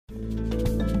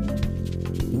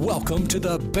Welcome to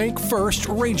the Bank First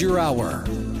Ranger Hour.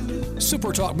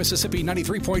 Super Talk Mississippi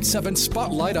 93.7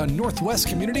 Spotlight on Northwest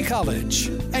Community College.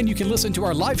 And you can listen to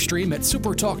our live stream at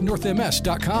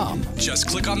supertalknorthms.com. Just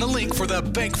click on the link for the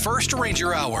Bank First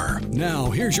Ranger Hour. Now,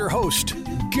 here's your host,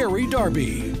 Gary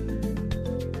Darby.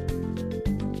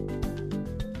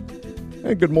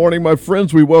 And good morning, my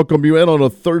friends. We welcome you in on a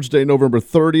Thursday, November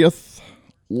 30th.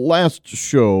 Last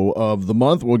show of the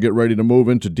month. We'll get ready to move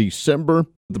into December.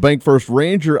 The Bank First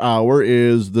Ranger Hour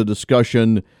is the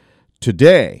discussion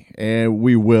today, and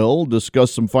we will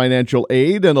discuss some financial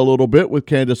aid in a little bit with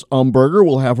Candace Umberger.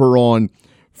 We'll have her on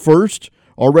first,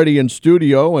 already in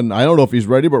studio, and I don't know if he's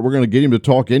ready, but we're going to get him to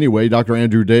talk anyway. Dr.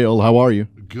 Andrew Dale, how are you?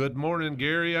 Good morning,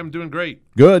 Gary. I'm doing great.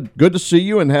 Good to see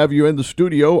you and have you in the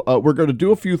studio. We're going to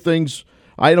do a few things,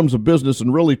 items of business,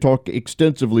 and really talk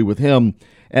extensively with him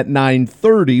at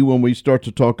 9:30 when we start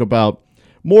to talk about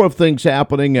more of things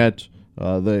happening at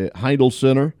the Heindl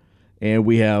Center. And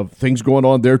we have things going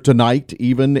on there tonight,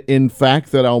 even in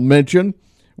fact that I'll mention.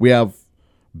 We have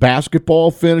basketball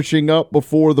finishing up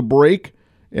before the break,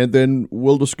 and then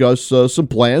we'll discuss some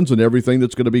plans and everything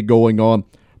that's going to be going on.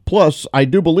 Plus, I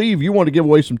do believe you want to give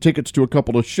away some tickets to a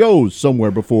couple of shows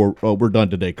somewhere before we're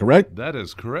done today, correct? That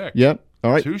is correct. Yeah.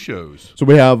 All right. 2 shows. So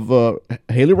we have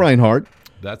Haley Reinhardt.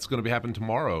 That's going to be happening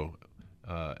tomorrow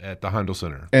at the Heindl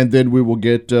Center. And then we will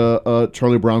get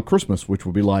Charlie Brown Christmas, which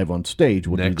will be live on stage.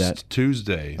 We'll do that next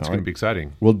Tuesday. It's going to be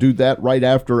exciting. We'll do that right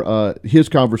after his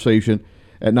conversation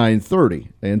at 9:30.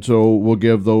 And so we'll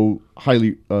give the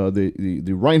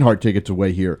Reinhardt tickets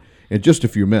away here in just a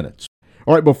few minutes.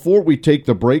 All right, before we take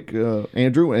the break,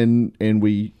 Andrew, and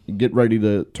we get ready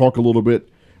to talk a little bit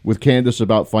with Candace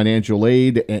about financial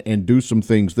aid and do some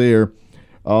things there,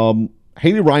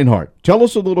 Haley Reinhardt, tell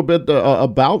us a little bit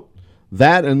about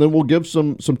that, and then we'll give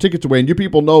some tickets away. And you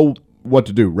people know what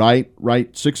to do, right?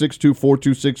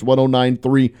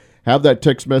 662-426-1093. Have that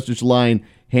text message line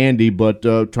handy, but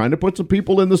trying to put some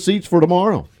people in the seats for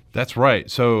tomorrow. That's right.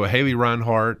 So Haley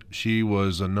Reinhardt, she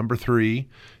was number 3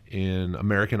 in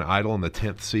American Idol in the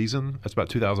 10th season. That's about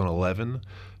 2011.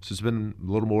 So it's been a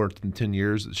little more than 10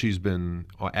 years that she's been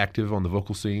active on the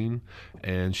vocal scene,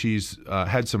 and she's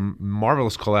had some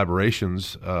marvelous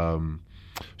collaborations.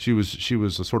 She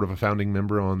was a sort of a founding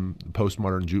member on the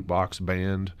Postmodern Jukebox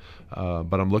Band,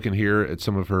 but I'm looking here at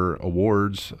some of her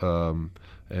awards, and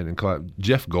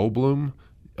Jeff Goldblum,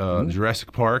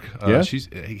 Jurassic Park. Yeah.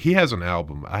 He has an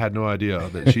album. I had no idea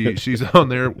that she's on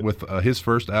there with his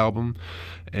first album,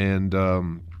 and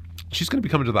she's going to be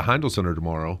coming to the Heindl Center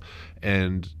tomorrow,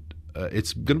 and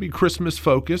it's going to be Christmas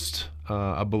focused,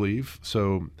 I believe.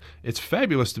 So it's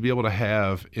fabulous to be able to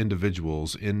have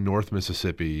individuals in North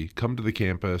Mississippi come to the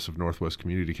campus of Northwest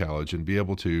Community College and be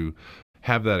able to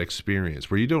have that experience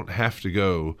where you don't have to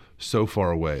go so far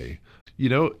away. You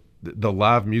know, the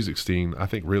live music scene, I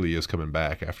think, really is coming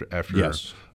back after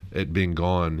Yes. it being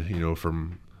gone,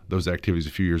 from those activities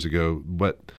a few years ago.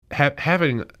 But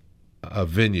having a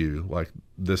venue like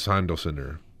this Heindl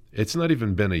Center, it's not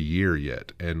even been a year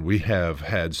yet, and we have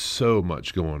had so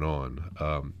much going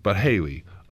on. But Haley,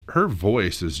 her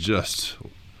voice is just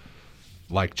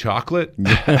like chocolate.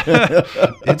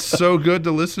 It's so good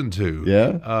to listen to.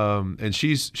 Yeah. And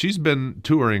she's been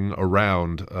touring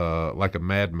around like a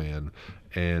madman.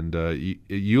 And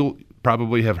you'll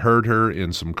probably have heard her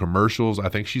in some commercials. I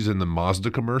think she's in the Mazda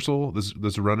commercial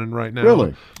that's running right now.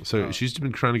 Really? So she's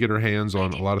been trying to get her hands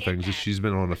on a lot of things. She's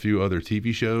been on a few other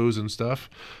TV shows and stuff.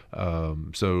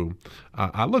 So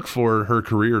I look for her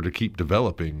career to keep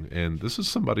developing. And this is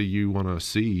somebody you want to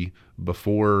see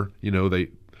before,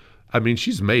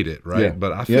 she's made it, right? Yeah.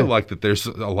 But I feel like that there's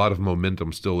a lot of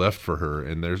momentum still left for her.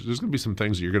 And there's going to be some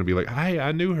things that you're going to be like, hey,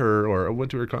 I knew her, or I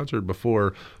went to her concert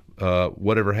before.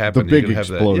 Whatever happened, the big you have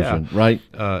explosion, that. Yeah. right?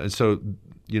 And so,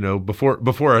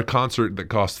 before a concert that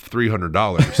costs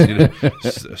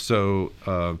 $300, so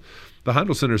the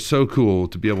Heindl Center is so cool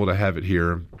to be able to have it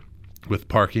here with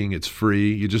parking. It's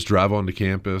free. You just drive onto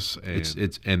campus,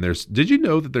 and there's. Did you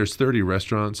know that there's 30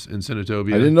 restaurants in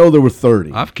Senatobia? I didn't know there were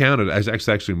 30. I've counted. It's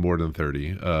actually more than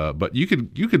 30. But you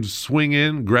could swing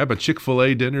in, grab a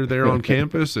Chick-fil-A dinner there on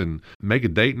campus, and make a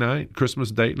date night,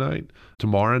 Christmas date night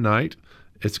tomorrow night.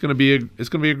 It's gonna be a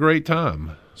great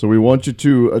time. So we want you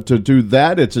to do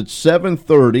that. It's at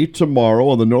 7:30 tomorrow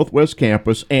on the Northwest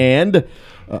Campus, and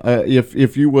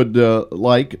if you would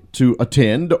like to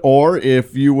attend, or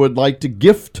if you would like to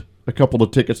gift a couple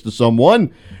of tickets to someone,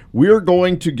 we're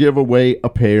going to give away a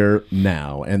pair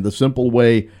now. And the simple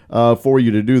way for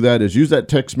you to do that is use that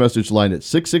text message line at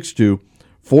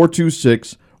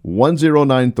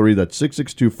 662-426-1093. That's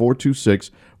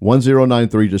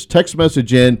 662-426-1093. Just text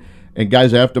message in And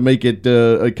guys, I have to make it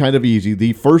kind of easy.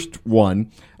 The first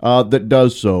one that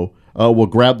does so will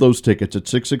grab those tickets at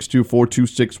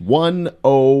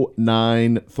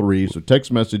 662-426-1093. So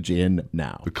text message in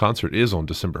now. The concert is on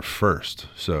December 1st,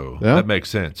 so that makes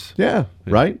sense. Yeah,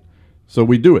 right? So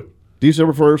we do it.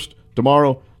 December 1st,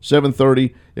 tomorrow,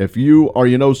 7:30. If you or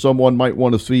you know someone might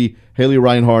want to see Haley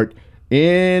Reinhart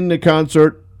in the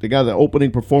concert, they got the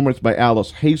opening performance by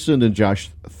Alice Hasten and Josh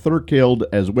Thurkild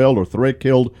as well, or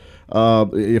Thurkild.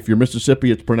 If you're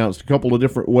Mississippi, it's pronounced a couple of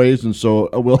different ways, and so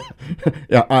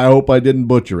I hope I didn't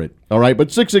butcher it. All right, but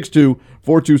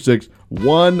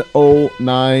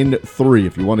 662-426-1093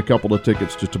 if you want a couple of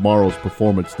tickets to tomorrow's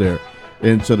performance there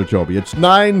in Senatobi. It's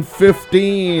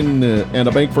 9:15 and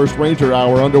a Bank First Ranger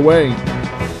Hour underway.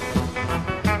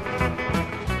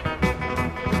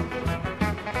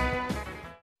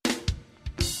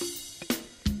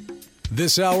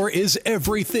 This hour is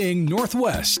everything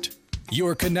Northwest.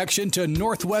 Your connection to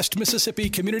Northwest Mississippi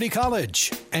Community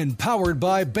College and powered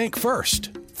by Bank First.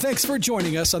 Thanks for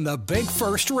joining us on the Bank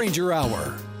First Ranger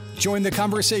Hour. Join the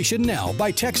conversation now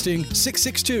by texting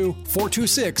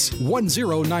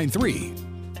 662-426-1093.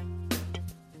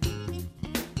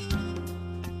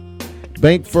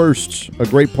 Bank First, a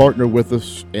great partner with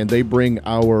us, and they bring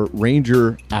our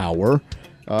Ranger Hour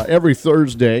every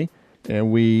Thursday.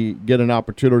 And we get an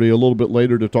opportunity a little bit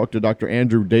later to talk to Dr.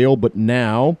 Andrew Dale. But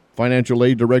now, Financial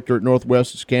Aid Director at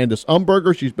Northwest is Candace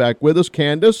Umberger. She's back with us.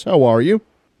 Candace, how are you?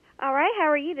 All right. How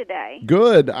are you today?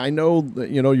 Good. I know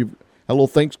that, you've had a little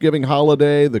Thanksgiving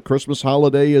holiday. The Christmas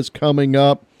holiday is coming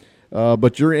up.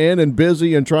 But you're in and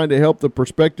busy and trying to help the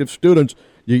prospective students.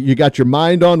 You got your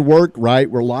mind on work, right?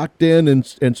 We're locked in and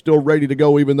still ready to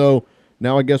go, even though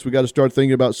now I guess we got to start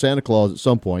thinking about Santa Claus at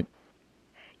some point.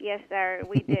 Yes, sir,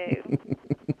 we do.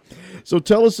 So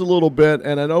tell us a little bit,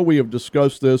 and I know we have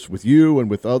discussed this with you and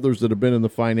with others that have been in the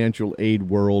financial aid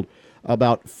world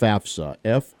about FAFSA,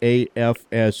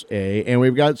 F-A-F-S-A, and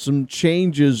we've got some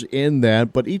changes in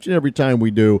that, but each and every time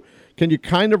we do, can you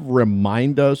kind of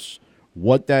remind us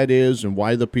what that is and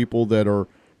why the people that are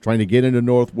trying to get into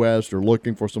Northwest or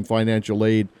looking for some financial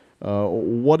aid,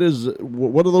 what do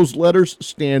those letters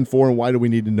stand for, and why do we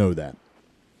need to know that?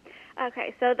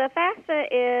 Okay, so the FAFSA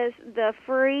is the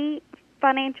free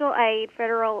financial aid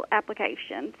federal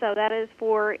application. So that is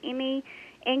for any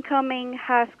incoming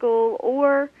high school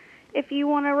or if you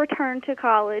want to return to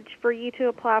college for you to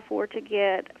apply for to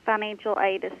get financial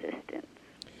aid assistance.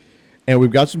 And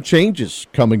we've got some changes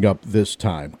coming up this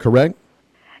time, correct?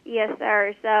 Yes,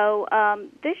 sir. So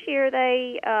this year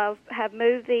they have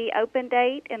moved the open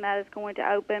date, and that is going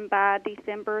to open by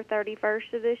December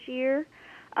 31st of this year.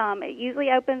 It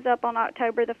usually opens up on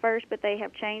October the 1st, but they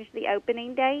have changed the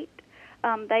opening date.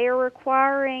 They are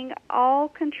requiring all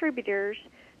contributors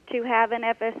to have an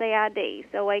FSA ID.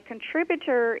 So a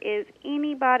contributor is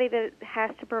anybody that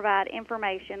has to provide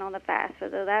information on the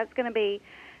FAFSA. So that's going to be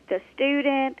the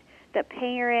student, the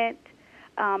parent,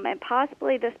 and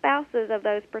possibly the spouses of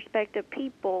those prospective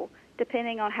people,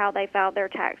 depending on how they filed their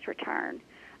tax return.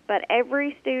 But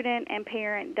every student and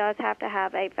parent does have to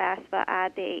have a FAFSA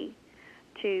ID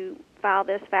to file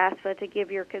this FAFSA to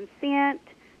give your consent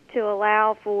to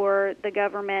allow for the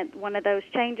government. One of those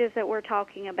changes that we're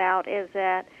talking about is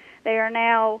that they are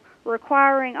now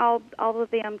requiring all of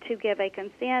them to give a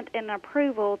consent and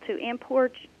approval to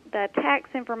import the tax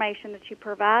information that you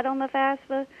provide on the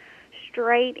FAFSA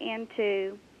straight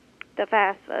into the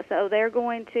FAFSA. So they're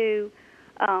going to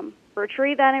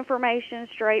retrieve that information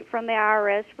straight from the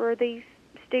IRS for these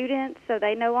students, so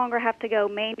they no longer have to go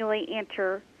manually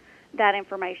enter that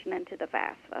information into the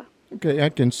FAFSA. Okay, I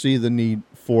can see the need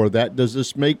for that. Does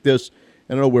this make this,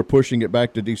 I know we're pushing it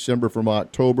back to December from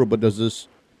October, but does this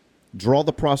draw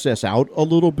the process out a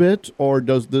little bit, or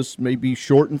does this maybe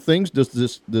shorten things?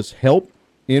 Does this help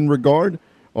in regard,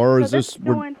 or is this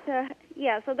going to?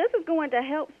 Yeah, so this is going to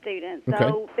help students. Okay.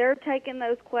 So they're taking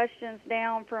those questions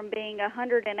down from being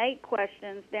 108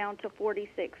 questions down to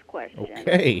 46 questions.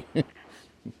 Okay.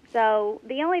 So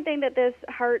the only thing that this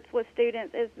hurts with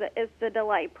students is the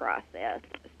delay process.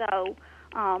 So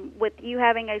with you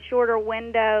having a shorter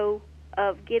window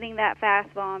of getting that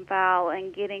FAFSA on file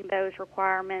and getting those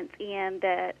requirements in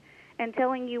that and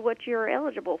telling you what you're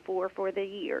eligible for the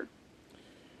year.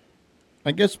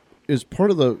 I guess is part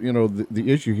of the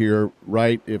issue here,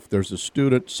 right? If there's a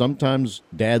student, sometimes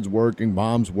dad's working,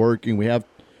 mom's working, we have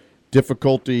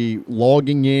difficulty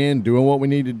logging in, doing what we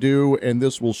need to do, and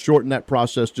this will shorten that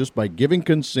process just by giving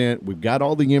consent. We've got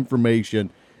all the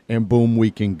information, and boom,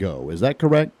 we can go. Is that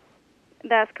correct?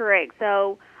 That's correct.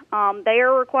 So They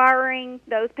are requiring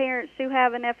those parents to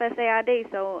have an FSA ID.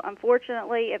 So,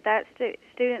 unfortunately, if that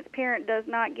student's parent does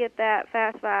not get that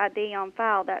FASFA ID on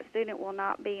file, that student will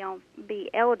not be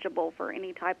eligible for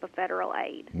any type of federal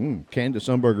aid. Candace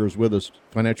Umberger is with us,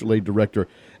 Financial Aid Director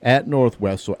at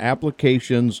Northwest. So,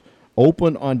 applications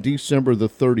open on December the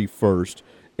 31st.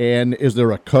 And is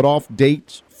there a cutoff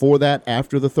date for that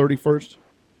after the 31st?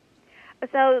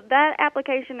 So that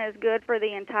application is good for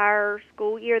the entire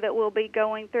school year that we'll be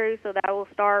going through. So that will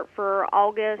start for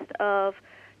August of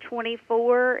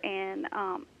 24 and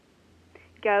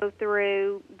go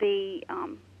through the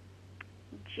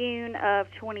June of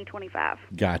 2025.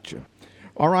 Gotcha.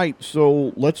 All right,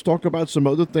 so let's talk about some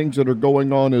other things that are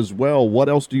going on as well. What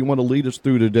else do you want to lead us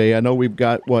through today? I know we've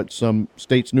got, some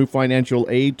state's new financial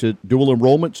aid to dual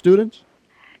enrollment students?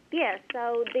 Yes,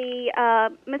 so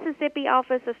the Mississippi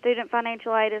Office of Student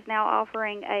Financial Aid is now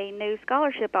offering a new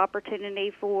scholarship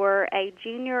opportunity for a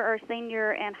junior or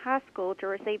senior in high school to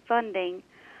receive funding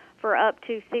for up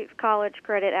to 6 college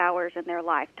credit hours in their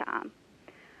lifetime.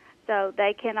 So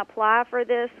they can apply for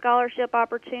this scholarship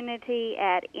opportunity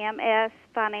at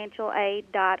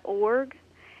msfinancialaid.org.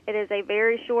 It is a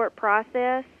very short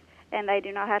process, and they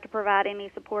do not have to provide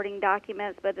any supporting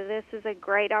documents, but this is a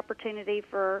great opportunity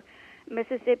for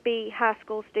Mississippi high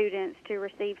school students to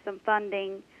receive some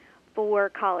funding for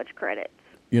college credits.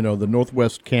 The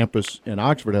Northwest campus in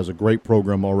Oxford has a great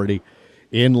program already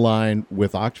in line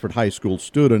with Oxford high school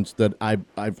students that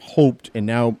I've hoped, and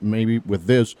now maybe with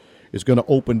this, is going to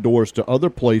open doors to other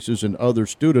places and other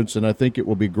students, and I think it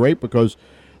will be great because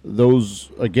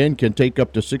those, again, can take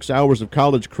up to 6 hours of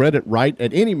college credit right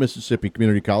at any Mississippi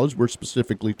community college. We're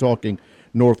specifically talking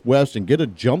Northwest, and get a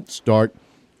jump start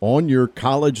on your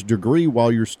college degree while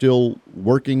you're still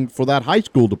working for that high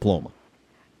school diploma.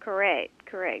 Correct.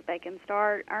 They can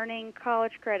start earning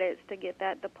college credits to get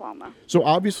that diploma. So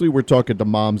obviously we're talking to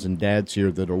moms and dads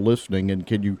here that are listening, and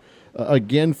can you,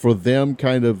 again, for them,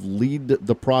 kind of lead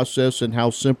the process and how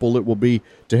simple it will be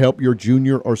to help your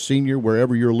junior or senior,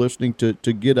 wherever you're listening, to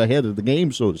get ahead of the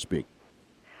game, so to speak?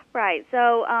 Right.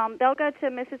 So they'll go to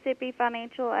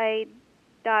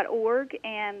MississippiFinancialAid.org,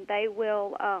 and they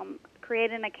will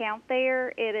create an account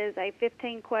there. It is a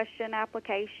 15-question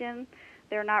application.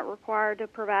 They're not required to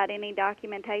provide any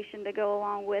documentation to go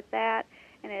along with that,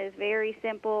 and it is very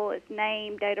simple. It's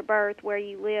name, date of birth, where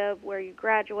you live, where you're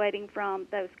graduating from,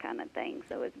 those kind of things.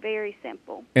 So it's very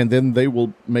simple. And then they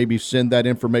will maybe send that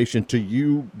information to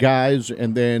you guys,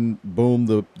 and then, boom,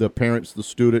 the parents, the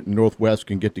student, and Northwest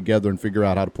can get together and figure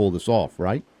out how to pull this off,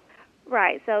 right?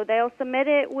 Right. So they'll submit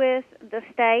it with the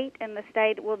state, and the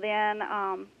state will then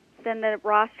send the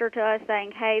roster to us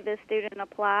saying, hey, this student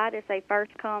applied. It's a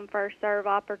first-come, first-serve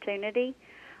opportunity.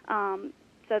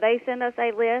 So they send us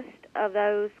a list of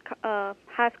those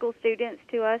high school students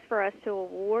to us for us to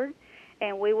award,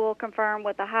 and we will confirm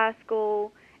with the high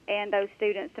school and those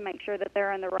students to make sure that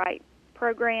they're in the right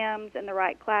programs and the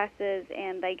right classes,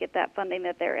 and they get that funding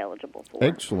that they're eligible for.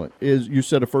 Excellent. You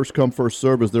said a first-come,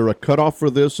 first-serve. Is there a cutoff for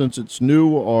this since it's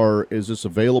new, or is this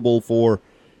available for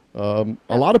a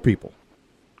lot of people?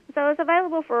 So it's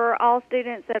available for all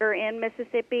students that are in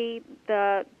Mississippi.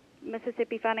 The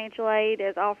Mississippi Financial Aid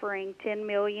is offering $10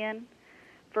 million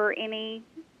for any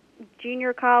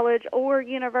junior college or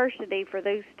university for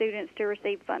those students to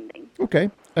receive funding.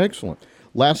 Okay, excellent.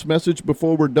 Last message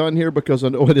before we're done here, because I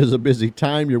know it is a busy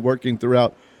time. You're working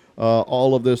throughout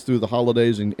all of this through the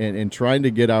holidays and trying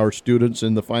to get our students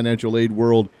in the financial aid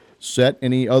world set.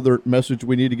 Any other message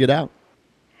we need to get out?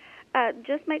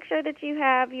 Just make sure that you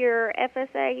have your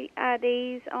FSA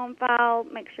IDs on file.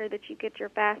 Make sure that you get your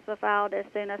FASFA filed as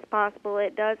soon as possible.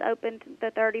 It does open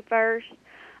the 31st.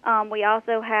 We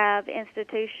also have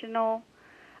institutional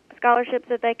scholarships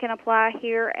that they can apply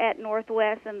here at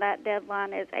Northwest, and that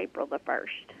deadline is April the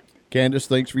 1st. Candace,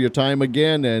 thanks for your time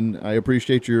again, and I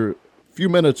appreciate your few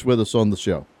minutes with us on the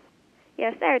show.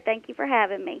 Yes, sir. Thank you for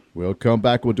having me. We'll come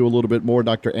back. We'll do a little bit more.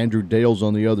 Dr. Andrew Dale's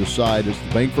on the other side. It's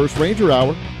the Bank First Ranger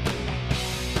Hour.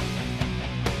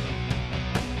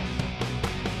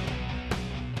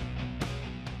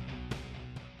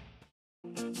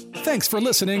 Thanks for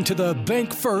listening to the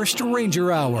Bank First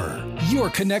Ranger Hour, your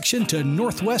connection to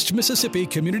Northwest Mississippi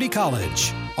Community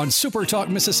College on SuperTalk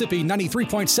Mississippi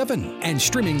 93.7 and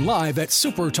streaming live at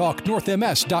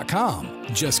supertalknorthms.com.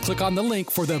 Just click on the link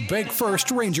for the Bank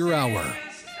First Ranger Hour.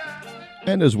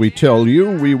 And as we tell you,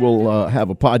 we will have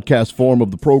a podcast form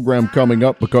of the program coming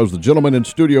up because the gentleman in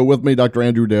studio with me, Dr.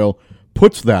 Andrew Dale,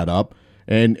 puts that up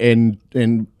and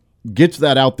gets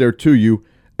that out there to you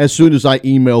as soon as I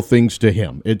email things to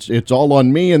him. It's all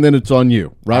on me, and then it's on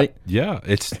you, right? Yeah,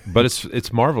 it's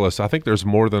marvelous. I think there's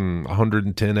more than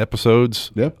 110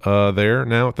 episodes there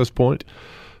now at this point.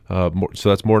 So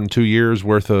that's more than 2 years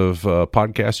worth of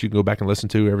podcasts you can go back and listen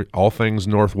to. All things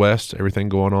Northwest, everything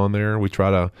going on there. We try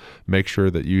to make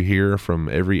sure that you hear from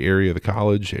every area of the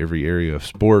college, every area of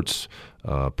sports,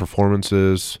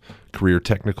 performances, career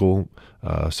technical.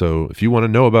 So if you want to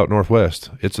know about Northwest,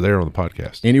 it's there on the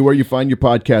podcast. Anywhere you find your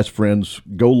podcast, friends,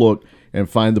 go look and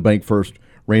find the Bank First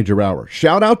Ranger Hour.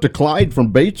 Shout out to Clyde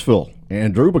from Batesville,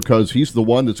 Andrew, because he's the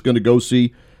one that's going to go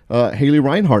see Haley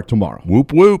Reinhart tomorrow.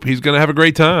 Whoop, whoop. He's going to have a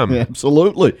great time.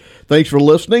 Absolutely. Thanks for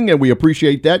listening, and we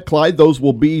appreciate that. Clyde, those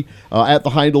will be at the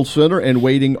Heindl Center and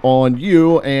waiting on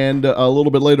you, and a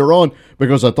little bit later on,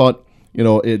 because I thought,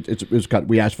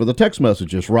 we asked for the text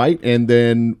messages, right? And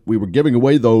then we were giving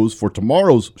away those for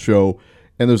tomorrow's show,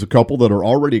 and there's a couple that are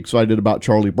already excited about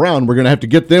Charlie Brown. We're going to have to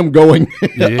get them going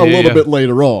a little bit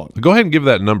later on. Go ahead and give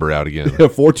that number out again.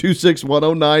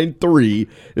 426-1093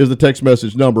 is the text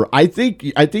message number. I think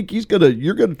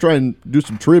you're gonna try and do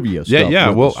some trivia stuff.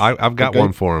 Yeah. Well, I've got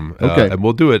one for him. Okay. And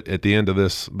we'll do it at the end of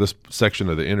this section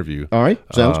of the interview. All right.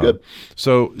 Sounds good.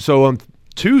 So on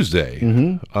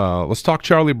Tuesday, let's talk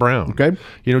Charlie Brown. Okay.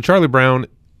 Charlie Brown,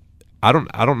 I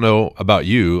don't know about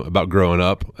you, about growing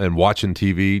up and watching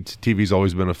TV. TV's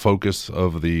always been a focus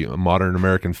of the modern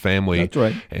American family. That's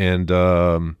right. And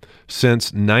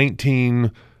since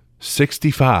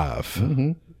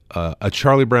 1965, a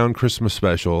Charlie Brown Christmas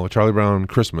special, a Charlie Brown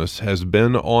Christmas, has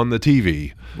been on the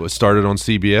TV. It started on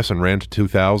CBS and ran to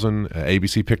 2000.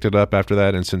 ABC picked it up after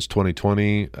that, and since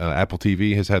 2020, Apple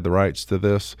TV has had the rights to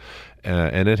this.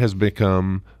 And it has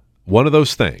become one of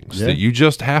those things that you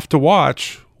just have to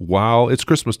watch while it's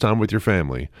Christmas time with your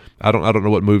family. I don't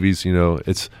know what movies,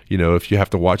 it's, if you have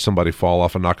to watch somebody fall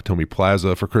off of Nakatomi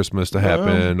Plaza for Christmas to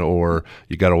happen, or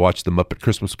you got to watch The Muppet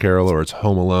Christmas Carol, or it's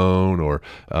Home Alone, or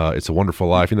It's a Wonderful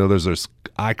Life. There's those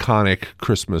iconic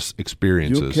Christmas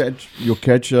experiences. You'll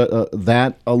catch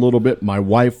that a little bit. My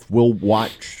wife will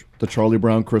watch the Charlie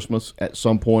Brown Christmas at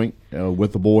some point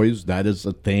with the boys. That is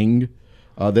a thing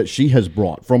that she has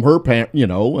brought from her parent,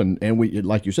 and we,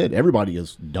 like you said, everybody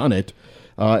has done it.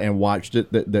 And watched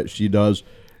it that she does.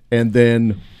 And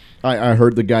then I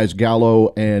heard the guys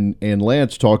Gallo and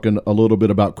Lance talking a little bit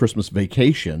about Christmas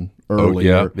Vacation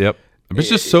earlier. Oh, yeah, yep. There's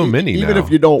just so many Even if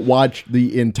you don't watch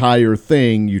the entire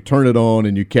thing, you turn it on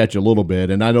and you catch a little bit.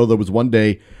 And I know there was one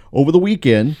day over the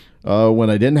weekend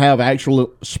when I didn't have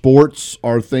actual sports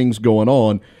or things going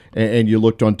on, and you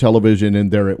looked on television and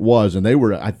there it was. And they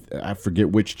were, I forget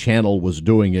which channel was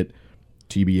doing it,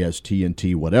 TBS,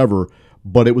 TNT, whatever,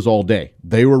 but it was all day.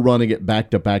 They were running it back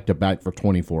to back to back for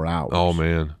 24 hours. Oh,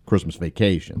 man. Christmas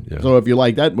Vacation. Yeah. So if you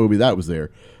like that movie, that was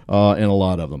there, and a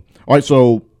lot of them. All right,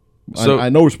 so I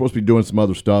know we're supposed to be doing some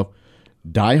other stuff.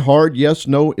 Die Hard, yes,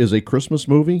 no, is a Christmas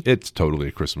movie? It's totally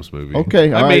a Christmas movie.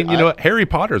 Okay. I mean, Harry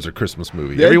Potter's a Christmas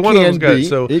movie. Every one of those guys.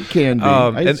 So it can be.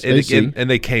 And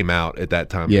they came out at that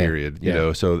time period,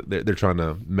 so they're trying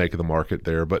to make the market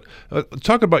there. But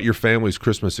talk about your family's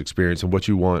Christmas experience and what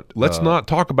you want. Let's not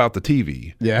talk about the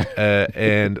TV. Yeah.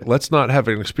 And let's not have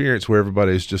an experience where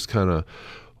everybody's just kind of,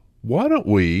 why don't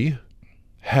we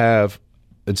have,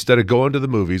 instead of going to the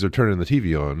movies or turning the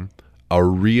TV on, a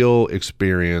real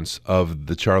experience of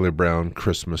the Charlie Brown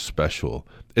Christmas special.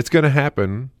 It's going to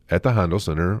happen at the Heindl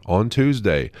Center on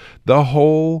Tuesday. The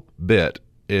whole bit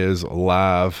is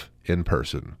live in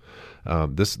person.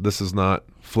 This is not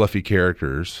fluffy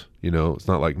characters. It's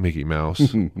not like Mickey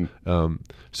Mouse.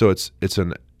 So it's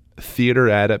an theater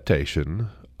adaptation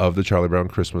of the Charlie Brown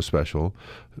Christmas special,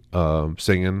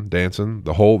 singing, dancing,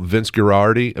 the whole Vince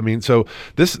Guaraldi. I mean, so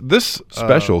this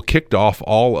special kicked off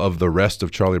all of the rest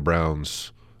of Charlie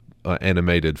Brown's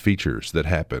animated features that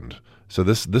happened. So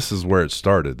this is where it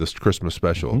started, this Christmas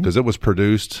special, because it was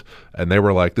produced, and they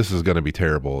were like, this is going to be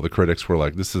terrible. The critics were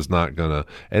like, this is not going to,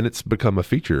 and it's become a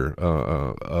feature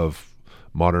of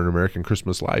modern American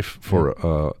Christmas life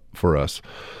for us.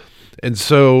 And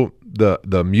so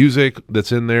the music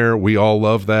that's in there, we all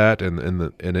love that,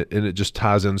 and it just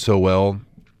ties in so well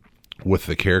with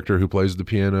the character who plays the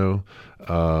piano,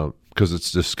 because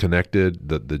it's just connected.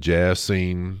 The jazz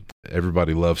scene,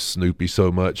 everybody loves Snoopy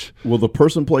so much. Will the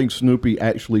person playing Snoopy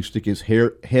actually stick his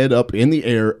head up in the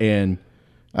air? And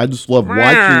I just love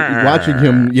watching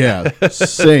him,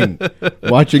 sing,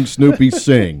 watching Snoopy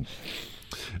sing.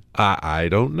 I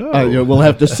don't know. We'll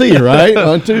have to see, right,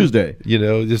 on Tuesday.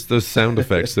 Just those sound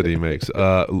effects that he makes.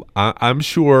 I'm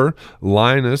sure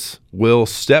Linus will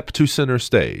step to center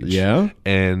stage,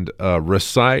 and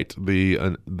recite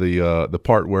the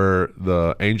part where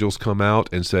the angels come out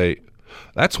and say,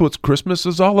 That's what Christmas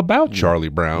is all about, Charlie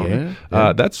Brown.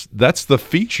 Yeah. That's the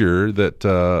feature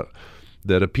that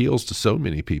appeals to so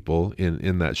many people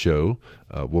in that show.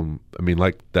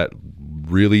 That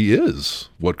really is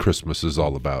what Christmas is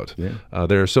all about. Yeah.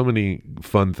 There are so many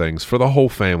fun things for the whole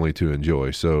family to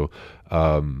enjoy. So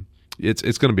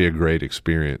it's going to be a great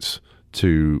experience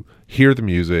to hear the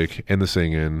music and the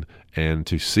singing and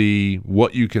to see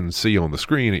what you can see on the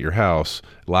screen at your house,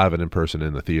 live and in person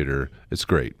in the theater. It's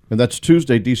great. And that's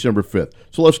Tuesday, December 5th.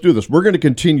 So let's do this. We're going to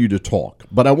continue to talk,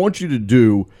 but I want you to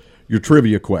do your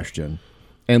trivia question,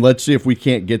 and let's see if we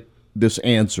can't get this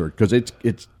answered, because it's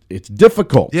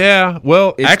difficult. Yeah.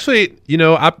 Well, actually,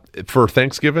 for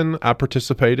Thanksgiving, I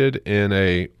participated in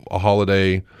a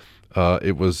holiday.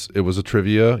 It was a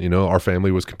trivia. Our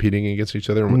family was competing against each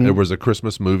other. There was a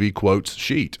Christmas movie quotes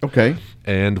sheet. Okay.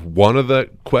 And one of the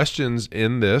questions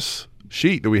in this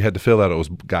sheet that we had to fill out, it was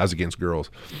guys against girls,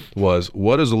 was,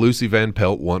 what does Lucy Van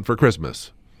Pelt want for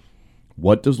Christmas?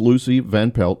 What does Lucy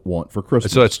Van Pelt want for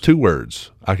Christmas? So it's 2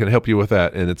 words. I can help you with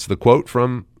that. And it's the quote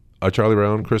from A Charlie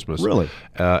Brown Christmas. Really?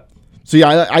 See,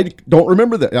 I don't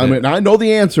remember that. I mean, I know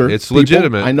the answer. It's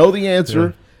legitimate. I know the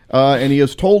answer. Yeah. And he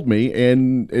has told me,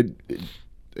 and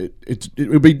it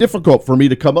would be difficult for me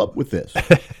to come up with this.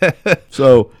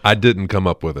 So I didn't come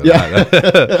up with it.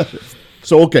 Yeah.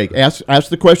 So, okay, ask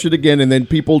the question again, and then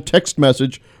people text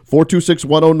message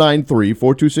 426-1093,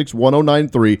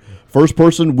 426-1093. First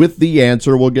person with the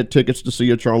answer will get tickets to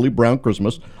see A Charlie Brown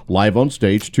Christmas live on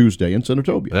stage Tuesday in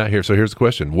Senatobia. So here's the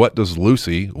question. What does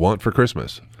Lucy want for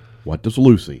Christmas? What does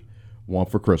Lucy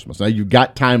want for Christmas? Now, you've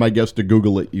got time, I guess, to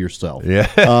Google it yourself. Yeah.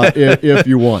 if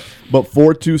you want. But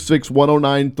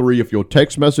 426-1093, if you'll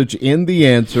text message in the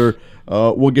answer,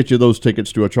 we'll get you those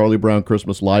tickets to A Charlie Brown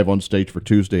Christmas live on stage for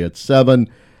Tuesday at 7.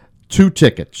 2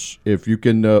 tickets, if you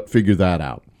can figure that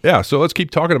out. Yeah, so let's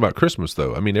keep talking about Christmas,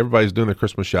 though. I mean, everybody's doing their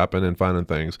Christmas shopping and finding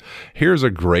things. Here's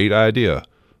a great idea.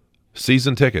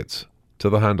 Season tickets to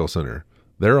the Heindl Center.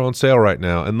 They're on sale right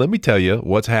now. And let me tell you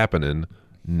what's happening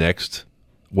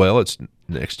it's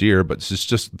next year, but it's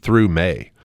just through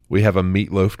May. We have a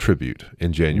Meatloaf tribute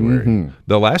in January. Mm-hmm.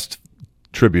 The last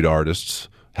tribute artists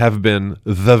have been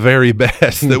the very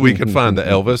best that we could find. The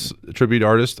Elvis tribute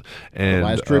artist. And the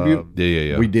last tribute?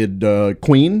 Yeah. We did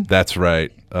Queen. That's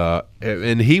right.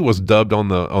 And he was dubbed on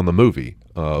the movie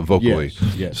vocally.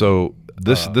 Yes. So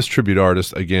this tribute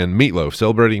artist, again, Meatloaf,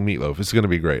 celebrating Meatloaf. It's going to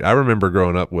be great. I remember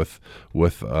growing up with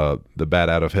The Bat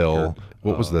Out of Hell.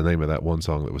 What was the name of that one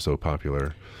song that was so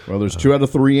popular? Well, there's 2 out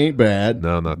of 3 ain't bad.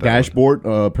 No, not that Dashboard,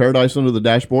 Paradise Under the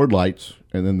Dashboard Lights,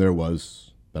 and then there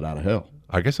was Bat Out of Hell.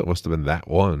 I guess it must have been that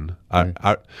one.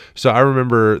 So I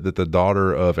remember that the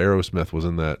daughter of Aerosmith was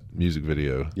in that music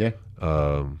video. Yeah.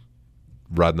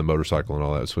 Riding the motorcycle and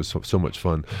all that. It was so much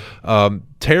fun.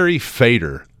 Terry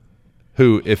Fader,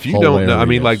 who, if you don't know, I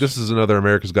mean, like, this is another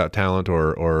America's Got Talent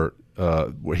or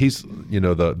he's,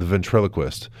 the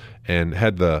ventriloquist, and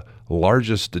had the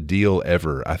largest deal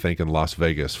ever, I think, in Las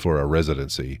Vegas for a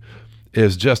residency.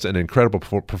 Is just an incredible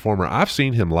performer. I've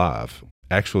seen him live,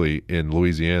 actually, in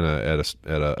Louisiana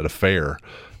at a fair,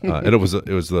 and it was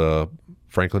the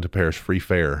Franklin to Paris Free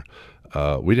Fair.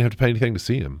 We didn't have to pay anything to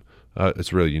see him.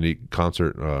 It's a really unique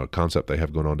concert concept they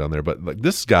have going on down there. But like,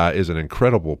 this guy is an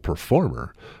incredible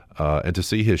performer, and to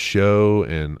see his show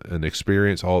and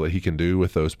experience all that he can do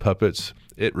with those puppets,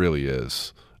 it really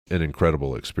is an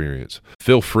incredible experience.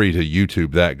 Feel free to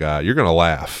YouTube that guy. You're going to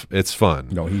laugh. It's fun.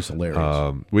 No, he's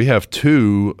hilarious. We have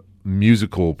 2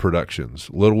 musical productions,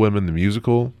 Little Women the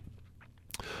Musical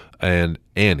and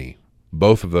Annie,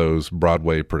 both of those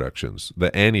Broadway productions.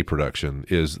 The Annie production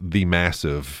is the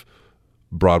massive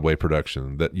Broadway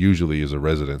production that usually is a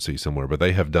residency somewhere, but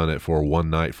they have done it for one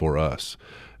night for us.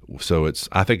 So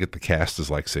I think the cast is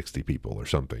like 60 people or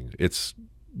something. It's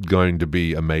going to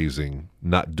be amazing.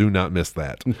 Do not miss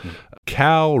that.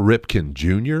 Cal Ripken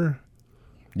Jr.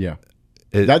 Yeah.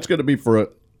 That's going to be for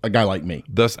a guy like me.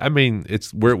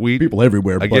 It's where people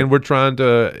everywhere. Again, we're trying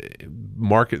to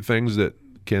market things that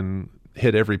can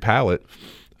hit every palate.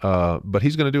 But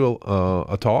he's going to do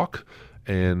a talk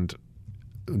and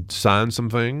sign some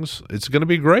things. It's going to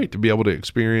be great to be able to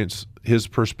experience his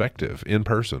perspective in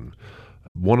person.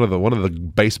 One of the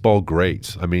baseball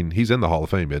greats. I mean, he's in the Hall of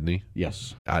Fame, isn't he?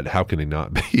 Yes. How can he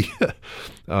not be?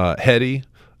 Hetty,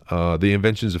 The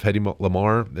Inventions of Hetty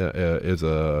Lamar is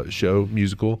a show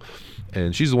musical,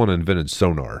 and she's the one that invented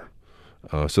sonar.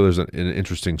 So there's an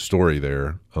interesting story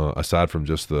there, aside from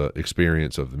just the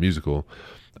experience of the musical.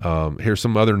 Here's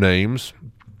some other names.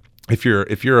 If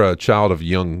you're a child of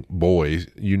young boys,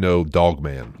 you know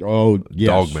Dogman. Oh, yes.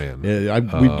 Dogman.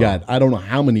 We've got, I don't know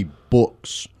how many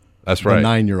books that's right. the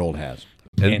 9-year-old has.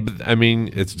 And I mean,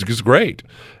 it's just great.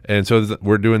 And so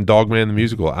we're doing Dogman the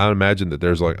Musical. I imagine that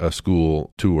there's like a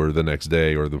school tour the next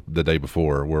day or the day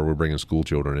before where we're bringing school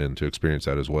children in to experience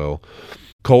that as well.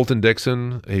 Colton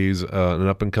Dixon, he's an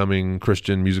up-and-coming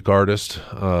Christian music artist,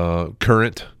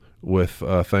 current with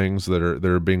things that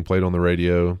are being played on the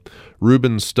radio.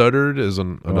 Ruben Studdard is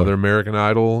another American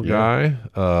Idol guy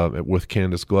with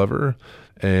Candace Glover.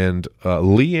 And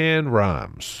Leanne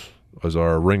Rhymes was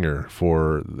our ringer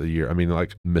for the year. I mean,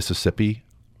 like Mississippi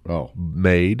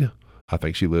made. I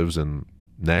think she lives in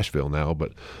Nashville now,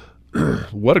 but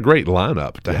what a great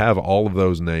lineup to have all of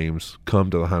those names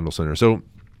come to the Heindl Center. So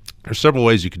there's several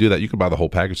ways you could do that. You could buy the whole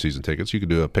package season tickets. You could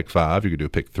do a pick 5. You could do a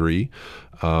pick 3.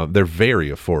 They're very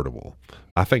affordable.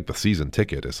 I think the season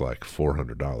ticket is like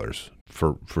 $400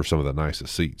 for some of the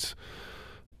nicest seats.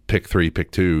 Pick 3,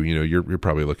 pick 2, you're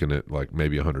probably looking at like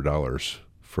maybe $100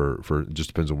 for just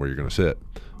depends on where you're going to sit.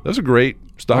 That's a great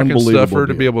stocking stuffer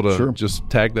to be able to just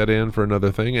tag that in for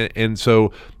another thing. And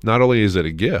so not only is it a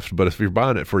gift, but if you're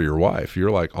buying it for your wife, you're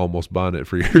like almost buying it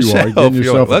for yourself. You are getting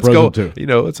yourself like, let's a go, present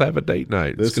too. Let's have a date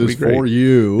night. This is for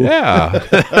you.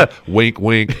 Yeah. Wink,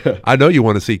 wink. I know you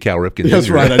want to see Cal Ripken Jr.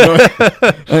 That's right.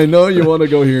 I know you want to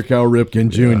go hear Cal Ripken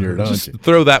Jr., don't just you?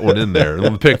 Throw that one in there.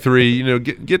 And pick 3,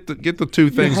 get the 2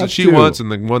 things that she wants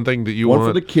and the one thing that you want. One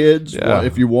for the kids,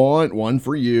 if you want, one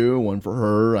for you, one for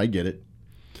her. I get it.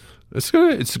 It's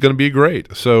gonna be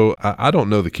great. So I don't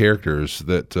know the characters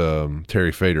that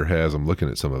Terry Fader has. I'm looking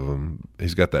at some of them.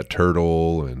 He's got that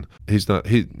turtle, and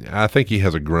I think he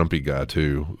has a grumpy guy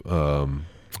too, an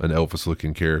Elvis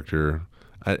looking character.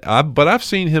 But I've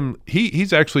seen him.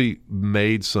 He's actually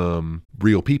made some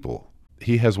real people.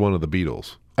 He has one of the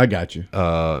Beatles. I got you.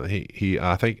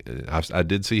 I think I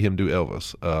did see him do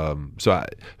Elvis. So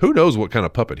who knows what kind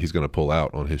of puppet he's going to pull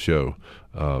out on his show.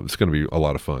 It's going to be a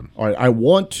lot of fun. All right. I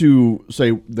want to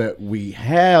say that we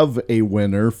have a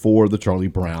winner for the Charlie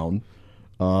Brown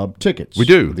tickets. We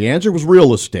do. The answer was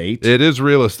real estate. It is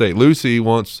real estate. Lucy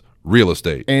wants real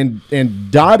estate. And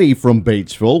Dottie from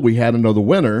Batesville, we had another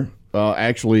winner,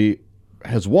 actually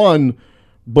has won,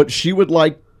 but she would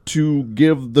like to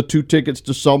give the 2 tickets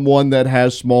to someone that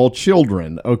has small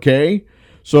children, okay?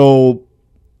 So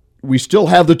we still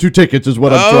have the 2 tickets is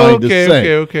what I'm trying to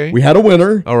say. Okay. We had a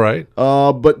winner. All right.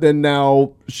 But then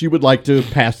now she would like to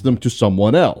pass them to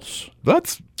someone else.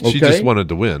 She just wanted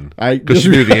to win because she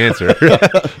knew the answer.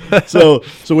 So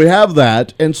we have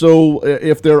that. And so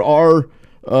if there's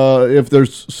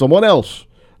someone else,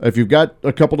 if you've got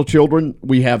a couple of children,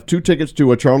 we have 2 tickets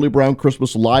to a Charlie Brown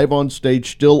Christmas Live on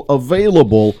Stage still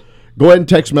available. Go ahead and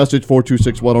text message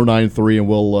 426-1093, and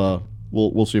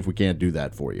we'll see if we can't do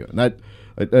that for you. And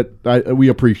we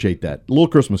appreciate that. A little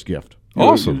Christmas gift.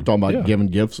 Awesome. You're talking about giving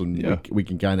gifts, and we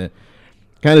can kind of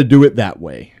do it that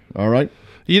way. All right.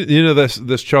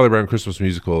 This Charlie Brown Christmas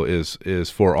musical is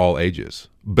for all ages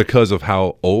because of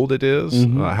how old it is,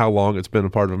 how long it's been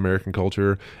a part of American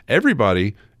culture.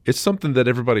 It's something that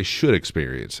everybody should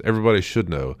experience. Everybody should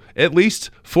know, at least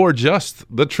for just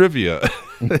the trivia.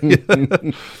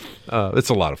 It's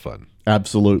a lot of fun.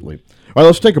 Absolutely. All right,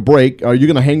 let's take a break. Are you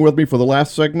going to hang with me for the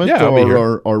last segment? Yeah, I'll be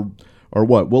here. Or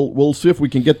what? We'll see if we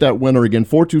can get that winner again.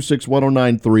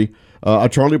 426-1093. A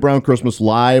Charlie Brown Christmas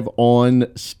Live on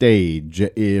Stage.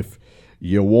 If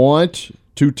you want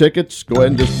 2 tickets, go ahead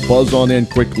and just buzz on in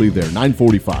quickly there.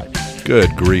 9:45.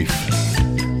 Good grief.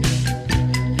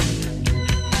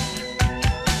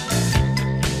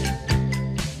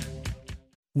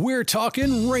 We're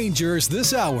talking Rangers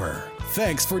this hour.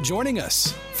 Thanks for joining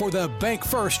us for the Bank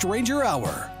First Ranger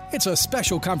Hour. It's a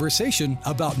special conversation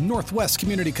about Northwest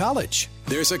Community College.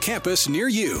 There's a campus near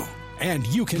you, and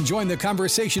you can join the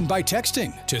conversation by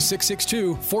texting to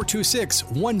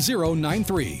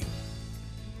 662-426-1093.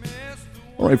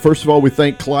 All right, first of all, we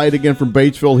thank Clyde again from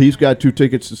Batesville. He's got 2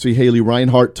 tickets to see Haley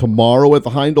Reinhart tomorrow at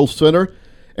the Heindl Center.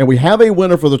 And we have a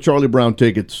winner for the Charlie Brown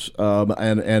tickets,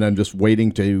 and I'm just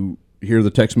waiting to hear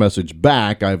the text message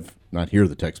back. I've not hear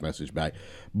the text message back,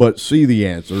 but see the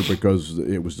answer because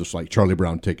it was just like Charlie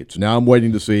Brown tickets. Now I'm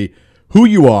waiting to see who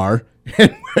you are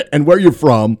and where you're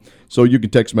from, so you can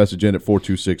text message in at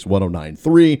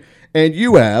 426-1093, and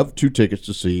you have 2 tickets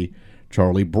to see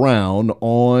Charlie Brown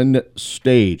on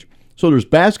stage. So there's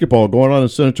basketball going on in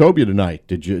Senatobia tonight.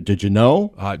 Did you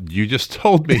know? You just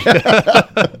told me.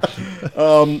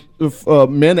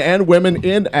 Men and women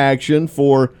in action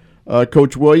for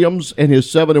Coach Williams and his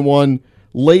 7-1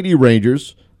 Lady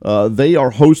Rangers. They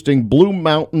are hosting Blue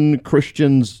Mountain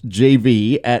Christians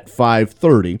JV at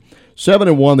 5:30.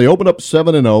 7-1. They opened up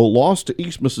 7-0, lost to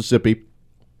East Mississippi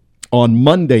on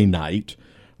Monday night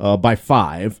by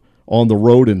 5. on the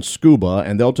road in Scuba,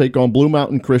 and they'll take on Blue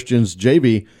Mountain Christians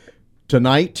JV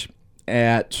tonight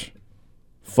at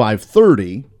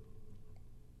 5:30,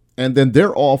 and then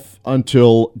they're off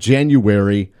until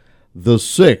January the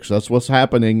 6th. That's what's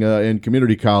happening in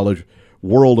community college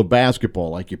world of basketball.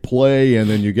 Like, you play, and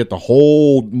then you get the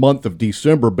whole month of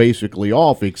December basically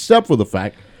off, except for the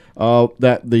fact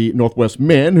that the Northwest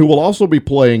men, who will also be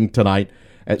playing tonight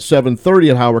at 7:30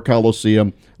 at Howard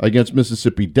Coliseum against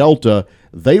Mississippi Delta,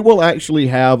 they will actually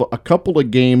have a couple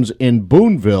of games in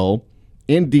Boonville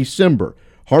in December.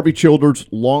 Harvey Childers,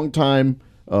 longtime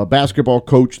basketball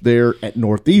coach there at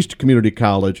Northeast Community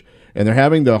College, and they're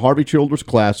having the Harvey Childers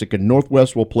Classic, and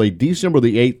Northwest will play December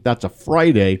the 8th. That's a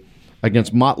Friday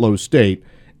against Motlow State,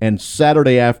 and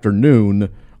Saturday afternoon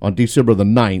on December the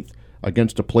 9th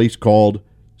against a place called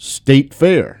State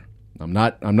Fair. I'm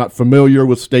not familiar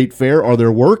with State Fair or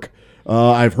their work.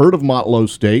 I've heard of Motlow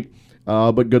State,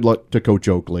 but good luck to Coach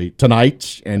Oakley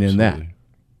tonight and in that.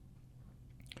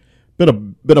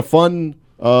 Been a fun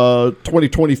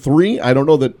 2023. I don't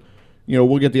know that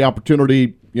we'll get the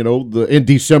opportunity in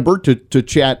December to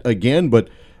chat again, but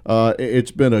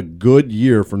it's been a good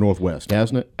year for Northwest,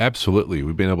 hasn't it? Absolutely.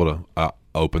 We've been able to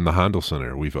open the Heindl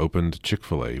Center. We've opened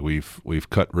Chick-fil-A. We've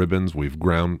cut ribbons. We've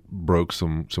broke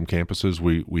some campuses.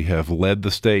 We have led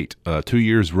the state 2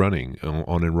 years running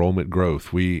on enrollment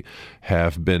growth. We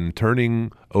have been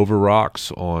turning over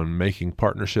rocks on making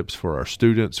partnerships for our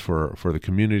students, for the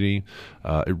community.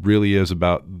 It really is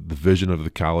about the vision of the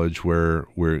college, where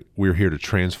we're here to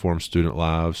transform student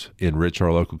lives, enrich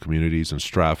our local communities, and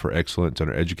strive for excellence in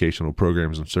our educational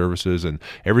programs and services. And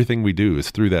everything we do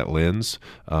is through that lens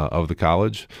of the college.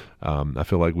 I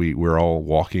feel like we're all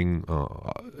walking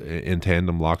in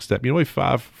tandem, lockstep. We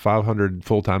have 500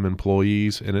 full-time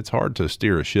employees, and it's hard to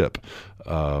steer a ship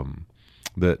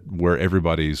where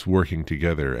everybody's working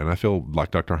together. And I feel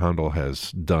like Dr. Heindl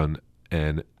has done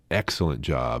an excellent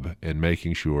job in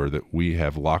making sure that we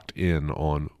have locked in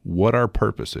on what our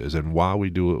purpose is and why we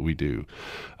do what we do.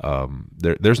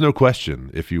 There's no question,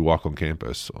 if you walk on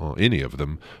campus, any of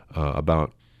them,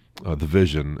 about the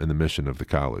vision and the mission of the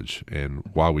college and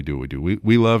why we do what we do.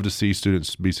 We love to see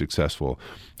students be successful,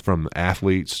 from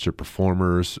athletes to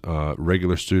performers,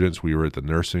 regular students. We were at the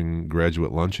nursing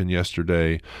graduate luncheon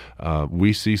yesterday.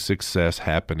 We see success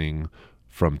happening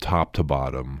from top to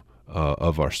bottom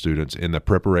of our students in the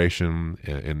preparation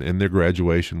and in their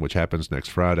graduation, which happens next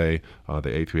Friday. The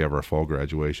 8th, we have our fall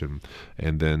graduation.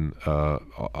 And then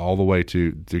all the way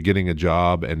to getting a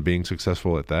job and being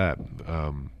successful at that.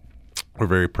 We're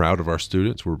very proud of our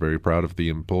students. We're very proud of the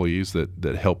employees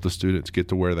that help the students get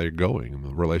to where they're going and the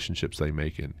relationships they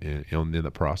make in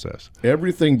the process.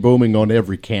 Everything booming on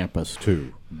every campus,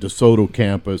 too. DeSoto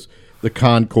campus, the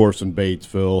concourse in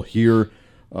Batesville. Here,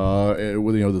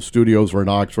 the studios are in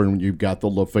Oxford, and you've got the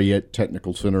Lafayette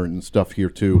Technical Center and stuff here,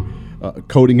 too.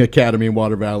 Coding Academy in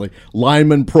Water Valley.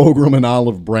 Lineman program in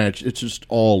Olive Branch. It's just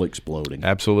all exploding.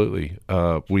 Absolutely.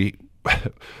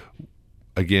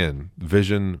 Again,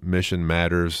 vision, mission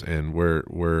matters, and where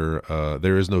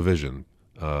there is no vision,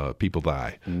 people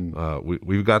die.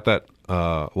 We've got that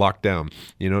locked down.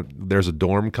 There's a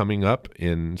dorm coming up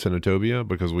in Senatobia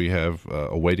because we have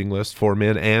a waiting list for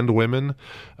men and women.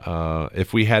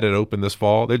 If we had it open this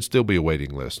fall, there'd still be a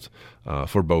waiting list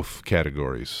for both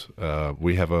categories.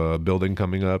 We have a building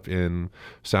coming up in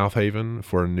South Haven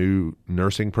for a new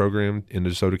nursing program in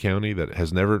DeSoto County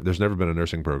there's never been a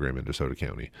nursing program in DeSoto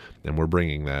County, and we're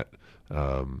bringing that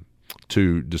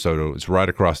to DeSoto. It's right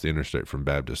across the interstate from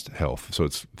Baptist Health, so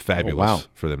it's fabulous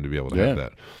for them to be able to have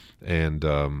that. And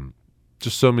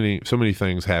just so many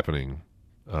things happening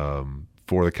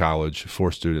for the college,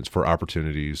 for students, for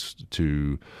opportunities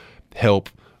to help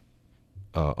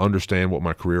understand what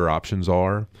my career options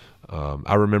are.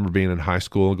 I remember being in high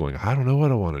school going, I don't know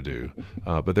what I want to do.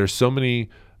 But there's so many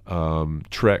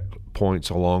trek points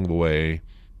along the way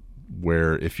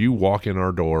where if you walk in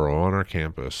our door or on our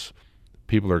campus,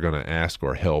 people are going to ask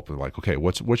or help and like, okay,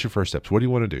 what's your first steps? What do you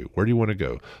want to do? Where do you want to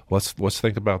go? Let's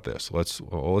think about this. Let's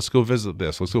go visit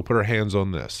this. Let's go put our hands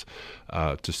on this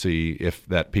to see if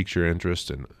that piques your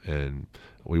interest. And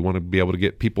we want to be able to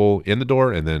get people in the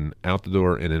door and then out the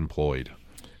door and employed.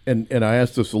 And I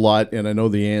ask this a lot, and I know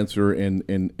the answer, and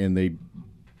they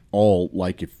all,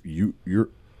 like, if you're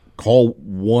call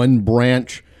one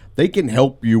branch, they can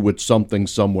help you with something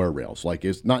somewhere else. Like,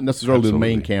 it's not necessarily the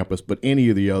main campus, but any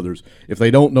of the others. If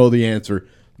they don't know the answer,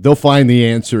 they'll find the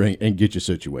answer and get you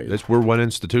situated. We're one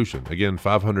institution. Again,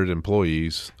 500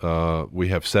 employees. We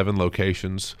have 7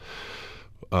 locations.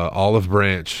 Olive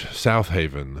Branch, South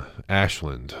Haven,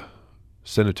 Ashland,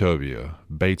 Senatobia,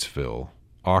 Batesville,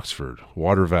 Oxford,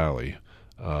 Water Valley.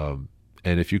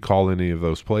 And if you call any of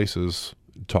those places,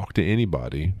 talk to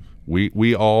anybody.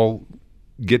 We all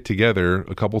get together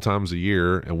a couple times a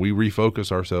year and we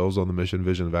refocus ourselves on the mission,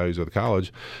 vision, and values of the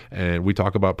college. And we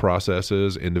talk about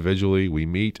processes individually. We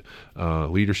meet,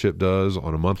 leadership does,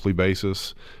 on a monthly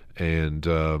basis. And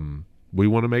we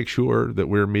want to make sure that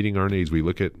we're meeting our needs. We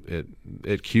look at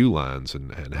queue lines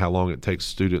and how long it takes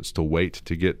students to wait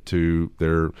to get to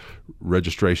their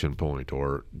registration point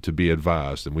or to be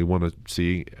advised. And we want to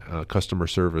see customer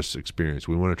service experience.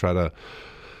 We want to try to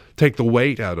take the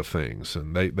weight out of things.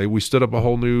 And we stood up a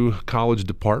whole new college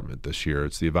department this year.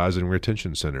 It's the Advising and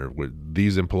Retention Center. With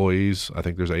these employees, I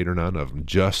think there's 8 or 9 of them,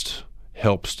 just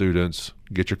help students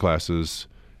get your classes,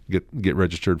 get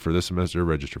registered for this semester,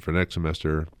 register for next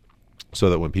semester, so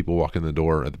that when people walk in the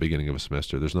door at the beginning of a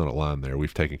semester, there's not a line there.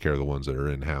 We've taken care of the ones that are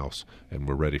in-house, and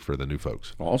we're ready for the new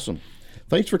folks. Awesome.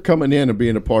 Thanks for coming in and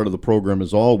being a part of the program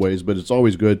as always, but it's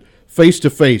always good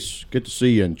face-to-face. Get to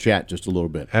see you and chat just a little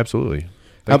bit. Absolutely.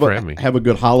 Thanks for having me. Have a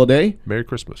good holiday. Merry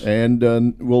Christmas. And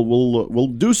we'll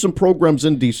do some programs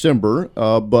in December,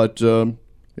 but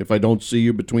if I don't see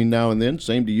you between now and then,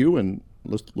 same to you, and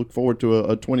let's look forward to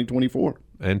a 2024.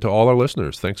 And to all our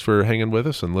listeners, thanks for hanging with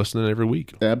us and listening every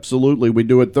week. Absolutely. We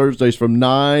do it Thursdays from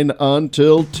 9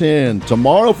 until 10.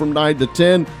 Tomorrow from 9 to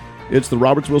 10, it's the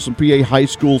Roberts Wilson PA High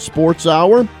School Sports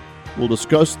Hour. We'll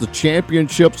discuss the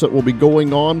championships that will be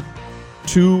going on.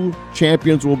 2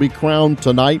 champions will be crowned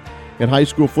tonight in high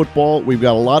school football. We've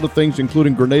got a lot of things,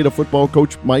 including Grenada football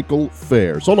coach Michael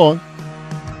Fair. So long.